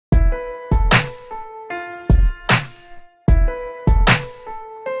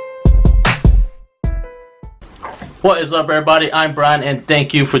What is up, everybody? I'm Brian, and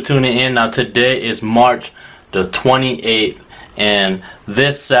thank you for tuning in. Now, today is March the 28th, and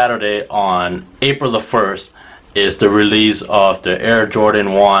this Saturday on April the 1st is the release of the Air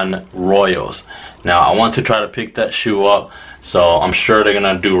Jordan 1 Royals. Now, I want to try to pick that shoe up, so I'm sure they're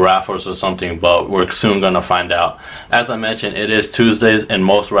gonna do raffles or something, but we're soon gonna find out. As I mentioned, it is Tuesdays, and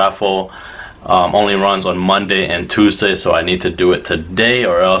most raffle only runs on Monday and Tuesday, so I need to do it today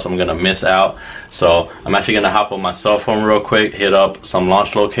or else I'm gonna miss out. So I'm actually gonna hop on my cell phone real quick, hit up some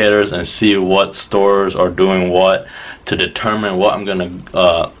launch locators and see what stores are doing what to determine what I'm gonna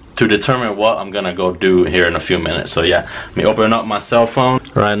go do here in a few minutes. So yeah, let me open up my cell phone.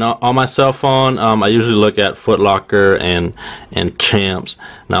 Right now on my cell phone, I usually look at Foot Locker and Champs.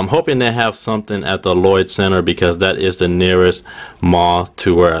 Now I'm hoping they have something at the Lloyd Center because that is the nearest mall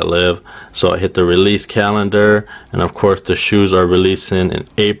to where I live. So I hit the release calendar, and of course the shoes are releasing in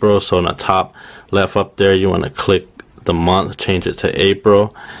April. So on the top left up there, you want to click the month, change it to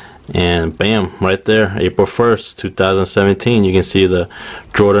April, and bam, right there, April 1st 2017, you can see the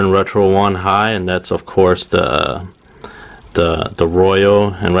Jordan Retro 1 high, and that's of course the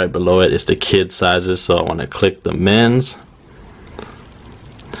Royal, and right below it is the kid sizes. So I want to click the men's,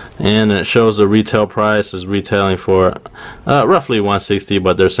 and it shows the retail price is retailing for roughly $160,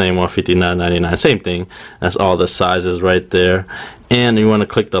 but they're saying $159.99, same thing. That's all the sizes right there. And you want to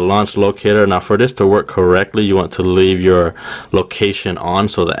click the launch locator. Now for this to work correctly, you want to leave your location on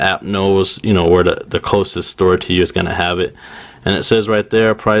so the app knows, you know, where the closest store to you is going to have it. And it says right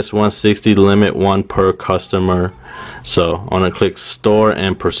there, price $160, limit 1 per customer. So I want to click store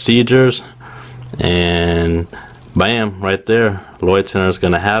and procedures, and bam, right there, Lloyd Center is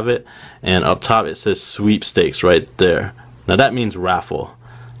going to have it. And up top it says sweepstakes right there. Now that means raffle.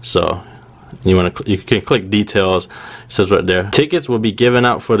 So you can click details. It says right there, tickets will be given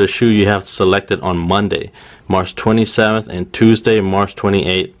out for the shoe you have selected on Monday, March 27th, and Tuesday, March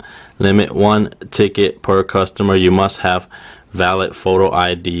 28th. Limit 1 ticket per customer. You must have valid photo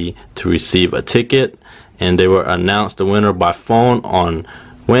ID to receive a ticket, and they will announce the winner by phone on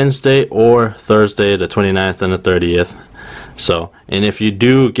Wednesday or Thursday the 29th and the 30th. So, and if you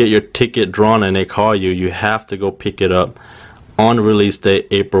do get your ticket drawn and they call you, you have to go pick it up on release date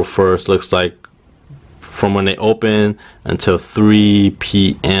April 1st. Looks like from when they open until 3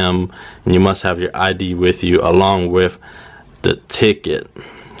 p.m. and you must have your ID with you along with the ticket.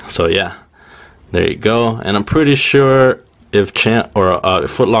 So yeah, there you go. And I'm pretty sure if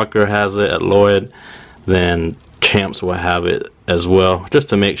Foot Locker has it at Lloyd, then Champs will have it as well. Just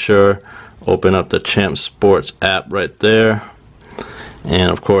to make sure, open up the Champs Sports app right there,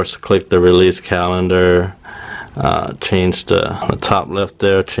 and of course click the release calendar, change the top left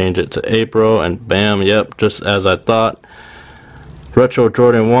there, change it to April, and bam, yep, just as I thought, Retro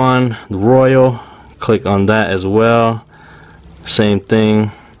Jordan 1 Royal. Click on that as well, same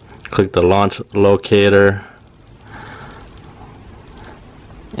thing, click the launch locator,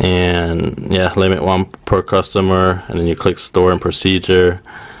 and yeah, limit 1 per customer, and then you click store and procedure,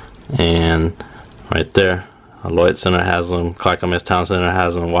 and right there, Lloyd Center has them, Clackamas Town Center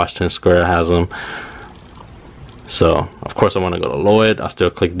has them, Washington Square has them. So of course I want to go to Lloyd. I'll still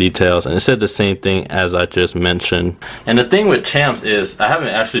click details, and it said the same thing as I just mentioned. And the thing with Champs is I haven't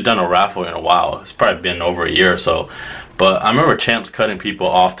actually done a raffle in a while. It's probably been over a year or so, but I remember Champs cutting people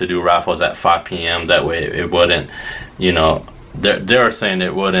off to do raffles at 5 p.m. that way it wouldn't, you know, they're saying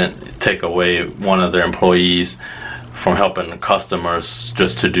it wouldn't take away one of their employees from helping the customers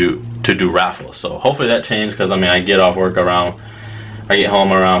just to do raffles. So hopefully that changed, because I mean I get home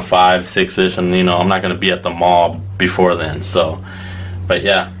around 5, 6ish, and you know I'm not going to be at the mall before then. So but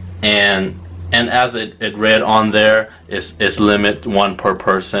yeah, and as it read on there, it's limit 1 per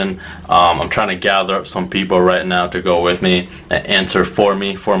person. I'm trying to gather up some people right now to go with me and enter for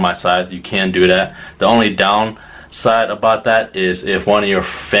me for my size. You can do that. The only downside about that is if one of your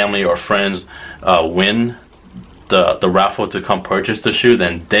family or friends win the raffle to come purchase the shoe,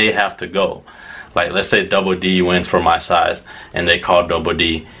 then they have to go. Like let's say Double D wins for my size and they call Double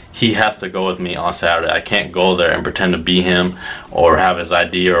D, he has to go with me on Saturday. I can't go there and pretend to be him or have his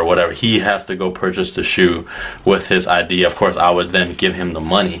ID or whatever. He has to go purchase the shoe with his ID. Of course I would then give him the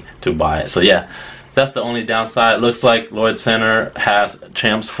money to buy it. So yeah, that's the only downside. Looks like Lloyd Center has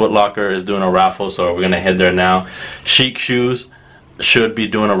Champs. Foot Locker is doing a raffle, so we're gonna head there now. Chic Shoes should be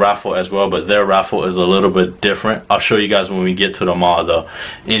doing a raffle as well, but their raffle is a little bit different. I'll show you guys when we get to the mall though.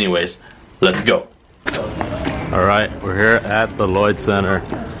 Anyways, let's go. All right, we're here at the Lloyd Center.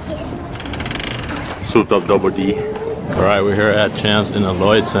 Souped up Double D. All right, we're here at Champs in the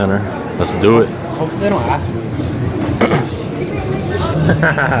Lloyd Center. Let's do it. Hopefully they don't ask me.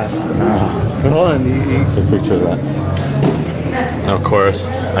 But hold on, Take a picture of that. And of course,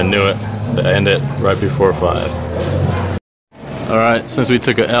 I knew it. To end it right before 5. Alright, since we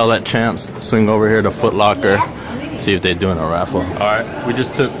took a L at Champs, swing over here to Foot Locker. See if they're doing a raffle. Alright, we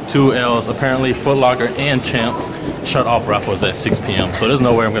just took 2 L's. Apparently Foot Locker and Champs shut off raffles at 6 p.m. So there's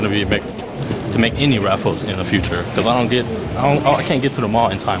no way I'm gonna be to make any raffles in the future because I can't get to the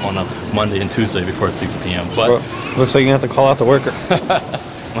mall in time on a Monday and Tuesday before 6 p.m. But well, looks like you have to call out the worker.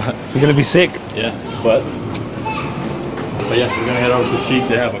 You're gonna be sick. Yeah, but yeah, we're gonna head over to Chic.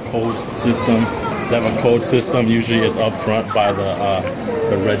 They have a code system. They have a code system. Usually it's up front by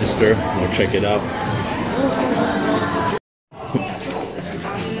the register. We'll check it out.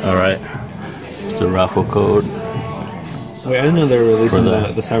 All right, it's the raffle code. Wait, I didn't know they were releasing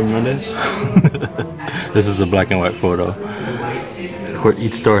the Cyber Mondays. This is a black and white photo. Where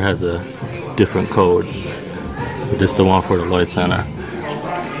each store has a different code. This is the one for the Lloyd Center.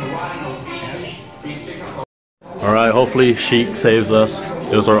 Alright, hopefully Chic saves us.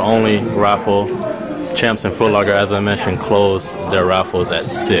 It was our only raffle. Champs and Foot Locker, as I mentioned, closed their raffles at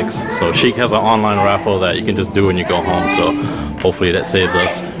 6. So Chic has an online raffle that you can just do when you go home. So hopefully that saves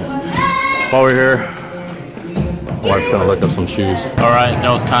us. While we're here, my wife's gonna look up some shoes. Alright, that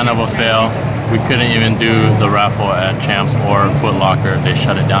was kind of a fail. We couldn't even do the raffle at Champs or Foot Locker. They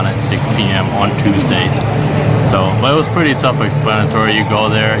shut it down at 6 p.m. on Tuesdays. So, but it was pretty self-explanatory. You go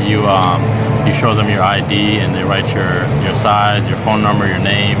there, you show them your ID, and they write your size, your phone number, your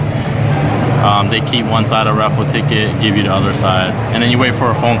name. They keep one side of the raffle ticket, give you the other side, and then you wait for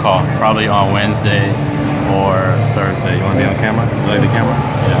a phone call, probably on Wednesday or Thursday. You want to be on camera? You like the camera?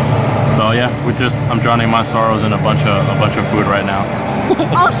 Yeah. So yeah, I'm drowning my sorrows in a bunch of food right now.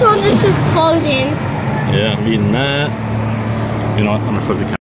 Also, this is closing. Yeah, I'm eating that. You know what? I'm gonna flip the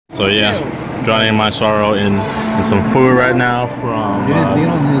camera. So yeah, drowning my sorrow in some food right now from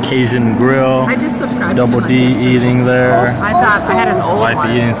Cajun Grill. I just subscribed. Double D eating there. I thought I had his old Wife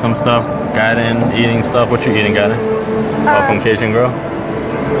one. eating some stuff. Gaiden eating stuff. What you eating, Gaiden? Oh, from Cajun Grill.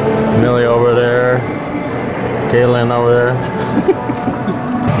 Millie over there. Kaylin over there.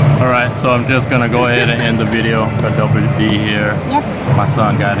 Alright, so I'm just gonna go ahead and end the video. Got Double D here. Yep. My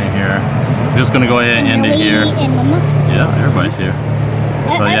son got in here. I'm just gonna go ahead and end it here. And Mama. Yeah, everybody's here.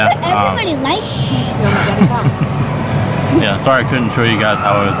 So yeah. Everybody likes Yeah, sorry I couldn't show you guys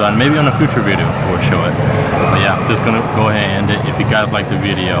how it was done. Maybe on a future video we'll show it. But yeah, just gonna go ahead and end it. If you guys like the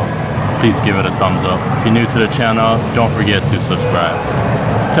video, please give it a thumbs up. If you're new to the channel, don't forget to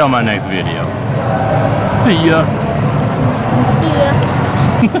subscribe. Till my next video. See ya. See ya.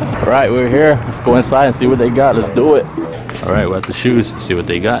 Alright, we're here. Let's go inside and see what they got. Let's do it. Alright, we're at the shoes. See what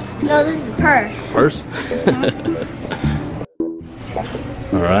they got. No, this is the purse. Purse?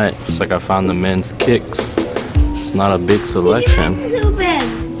 Alright, looks like I found the men's kicks. It's not a big selection. So big.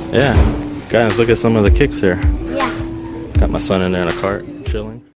 Yeah. Guys, look at some of the kicks here. Yeah. Got my son in there in a cart, chilling.